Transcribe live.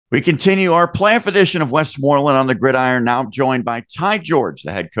We continue our playoff edition of Westmoreland on the Gridiron. Now I'm joined by Ty George,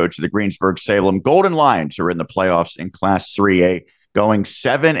 the head coach of the Greensburg Salem Golden Lions, who are in the playoffs in Class 3A, going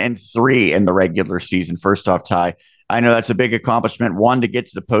 7-3 in the regular season. First off, Ty, I know that's a big accomplishment. One, to get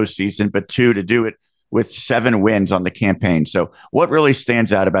to the postseason, but two, to do it with 7 wins on the campaign. So, what really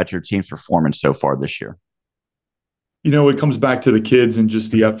stands out about your team's performance so far this year? It comes back to the kids and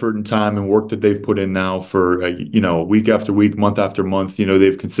just the effort and time and work that they've put in now for, week after week, month after month.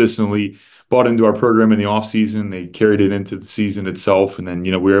 They've consistently bought into our program in the off season. They carried it into the season itself. And then,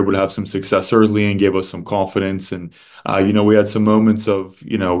 we were able to have some success early and gave us some confidence. And, we had some moments of,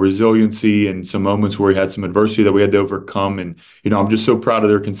 resiliency and some moments where we had some adversity that we had to overcome. And, I'm just so proud of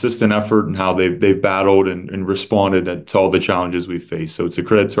their consistent effort and how they've battled and responded to all the challenges we faced. So it's a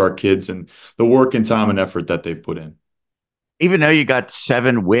credit to our kids and the work and time and effort that they've put in. Even though you got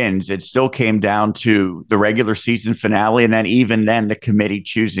 7 wins, it still came down to the regular season finale. And then even then, the committee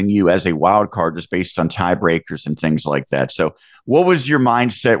choosing you as a wild card just based on tiebreakers and things like that. So what was your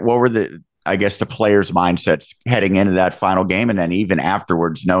mindset? What were I guess, the players' mindsets heading into that final game? And then even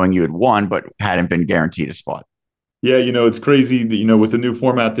afterwards, knowing you had won, but hadn't been guaranteed a spot? Yeah, it's crazy that, with the new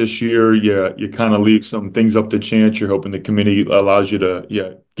format this year, you kind of leave some things up to chance. You're hoping the committee allows you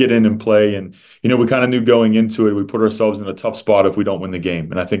to, get in and play. And, we kind of knew going into it, we put ourselves in a tough spot if we don't win the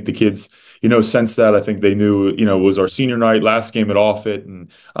game. And I think the kids, sense that. I think they knew, it was our senior night, last game at Offutt. And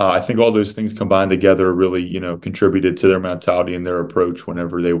I think all those things combined together really, contributed to their mentality and their approach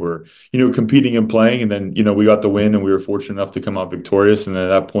whenever they were, competing and playing. And then, we got the win and we were fortunate enough to come out victorious. And at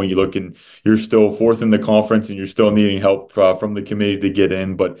that point, you look and you're still fourth in the conference and you're still needing help from the committee to get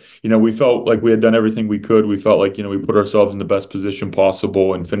in. But, we felt like we had done everything we could. We felt like, we put ourselves in the best position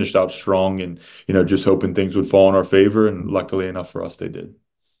possible and finished out strong and, just hoping things would fall in our favor. And luckily enough for us, they did.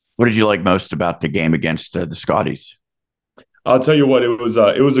 What did you like most about the game against the Scotties? I'll tell you what, it was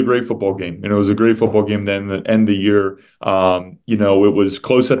a great football game. It was a great football game then the end of the year. It was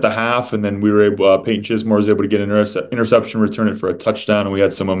close at the half, and then we were able, Peyton Chismore was able to get an interception, return it for a touchdown, and we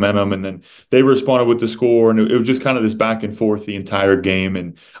had some momentum. And then they responded with the score, and it was just kind of this back and forth the entire game.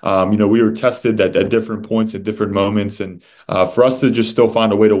 And we were tested at different points at different moments, and for us to just still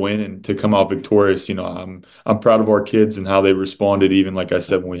find a way to win and to come out victorious, I'm proud of our kids and how they responded. Even like I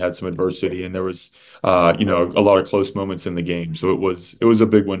said, when we had some adversity, and there was a lot of close moments in the game. So it was a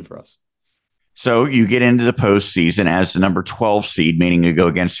big win for us. So you get into the postseason as the number 12 seed, meaning you go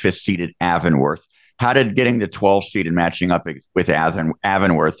against fifth seeded Avonworth. How did getting the 12 seed and matching up with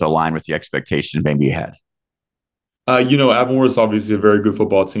Avonworth align with the expectations maybe you had? Avonworth is obviously a very good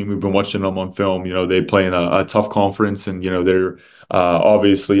football team. We've been watching them on film. They play in a tough conference, and they're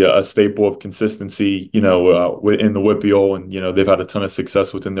obviously a staple of consistency. In the WPIAL, and they've had a ton of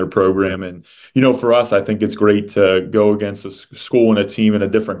success within their program. And for us, I think it's great to go against a school and a team in a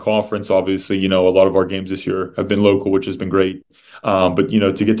different conference. Obviously, a lot of our games this year have been local, which has been great. But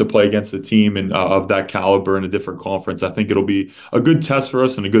to get to play against a team and of that caliber in a different conference, I think it'll be a good test for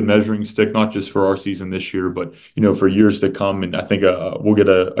us and a good measuring stick, not just for our season this year, but for years to come. And I think we'll get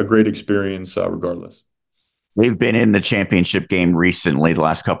a great experience regardless. They've been in the championship game recently, the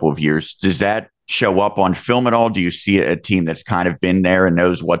last couple of years. Does that show up on film at all? Do you see a team that's kind of been there and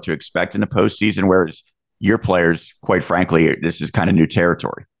knows what to expect in the postseason? Whereas your players, quite frankly, this is kind of new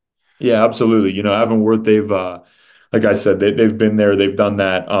territory. Yeah, absolutely. Avonworth, they've like I said, they've been there, they've done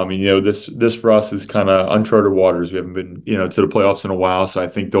that. This for us is kind of uncharted waters. We haven't been, to the playoffs in a while, so I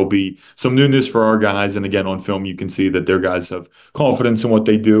think there'll be some newness for our guys. And again, on film, you can see that their guys have confidence in what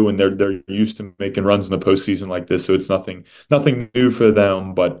they do, and they're used to making runs in the postseason like this. So it's nothing new for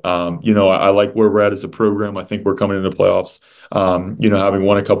them. But I like where we're at as a program. I think we're coming into playoffs, having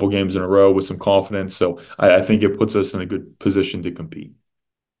won a couple games in a row with some confidence. So I think it puts us in a good position to compete.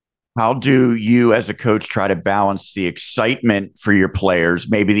 How do you, as a coach, try to balance the excitement for your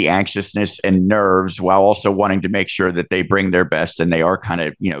players, maybe the anxiousness and nerves, while also wanting to make sure that they bring their best and they are kind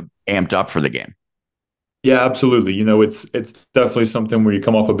of, amped up for the game? Yeah, absolutely. It's definitely something where you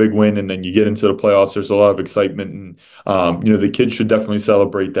come off a big win and then you get into the playoffs. There's a lot of excitement, and the kids should definitely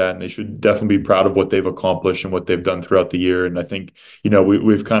celebrate that, and they should definitely be proud of what they've accomplished and what they've done throughout the year. And I think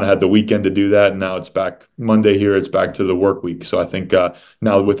we've kind of had the weekend to do that, and now it's back Monday here. It's back to the work week. So I think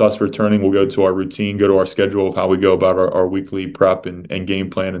now with us returning, we'll go to our routine, go to our schedule of how we go about our weekly prep and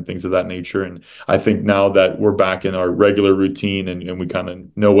game plan and things of that nature. And I think now that we're back in our regular routine and we kind of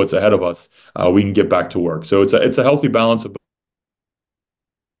know what's ahead of us, we can get back to work. So it's a healthy balance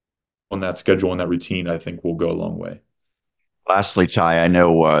on that schedule and that routine. I think will go a long way. Lastly, Ty, I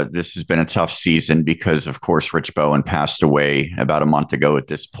know this has been a tough season because, of course, Rich Bowen passed away about a month ago at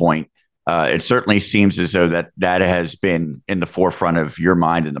this point. It certainly seems as though that has been in the forefront of your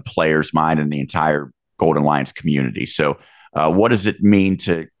mind and the players' mind and the entire Golden Lions community. So, what does it mean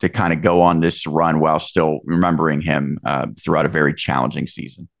to kind of go on this run while still remembering him throughout a very challenging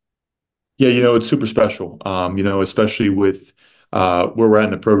season? Yeah, it's super special. Especially with where we're at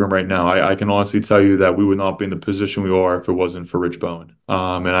in the program right now. I can honestly tell you that we would not be in the position we are if it wasn't for Rich Bowen.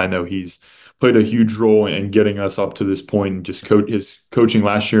 And I know he's played a huge role in getting us up to this point and just his coaching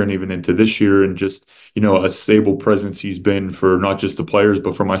last year and even into this year, and just, a stable presence he's been for not just the players,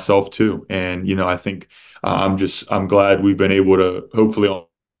 but for myself too. And, I think I'm glad we've been able to hopefully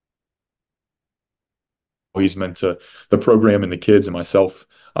he's meant to the program and the kids and myself.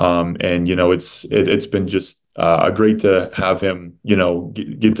 And it's been just great to have him,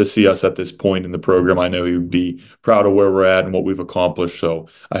 get to see us at this point in the program. I know he would be proud of where we're at and what we've accomplished. So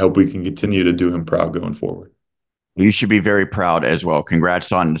I hope we can continue to do him proud going forward. You should be very proud as well.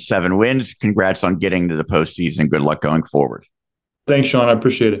 Congrats on the 7 wins. Congrats on getting to the postseason. Good luck going forward. Thanks, Sean. I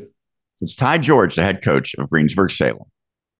appreciate it. It's Ty George, the head coach of Greensburg Salem.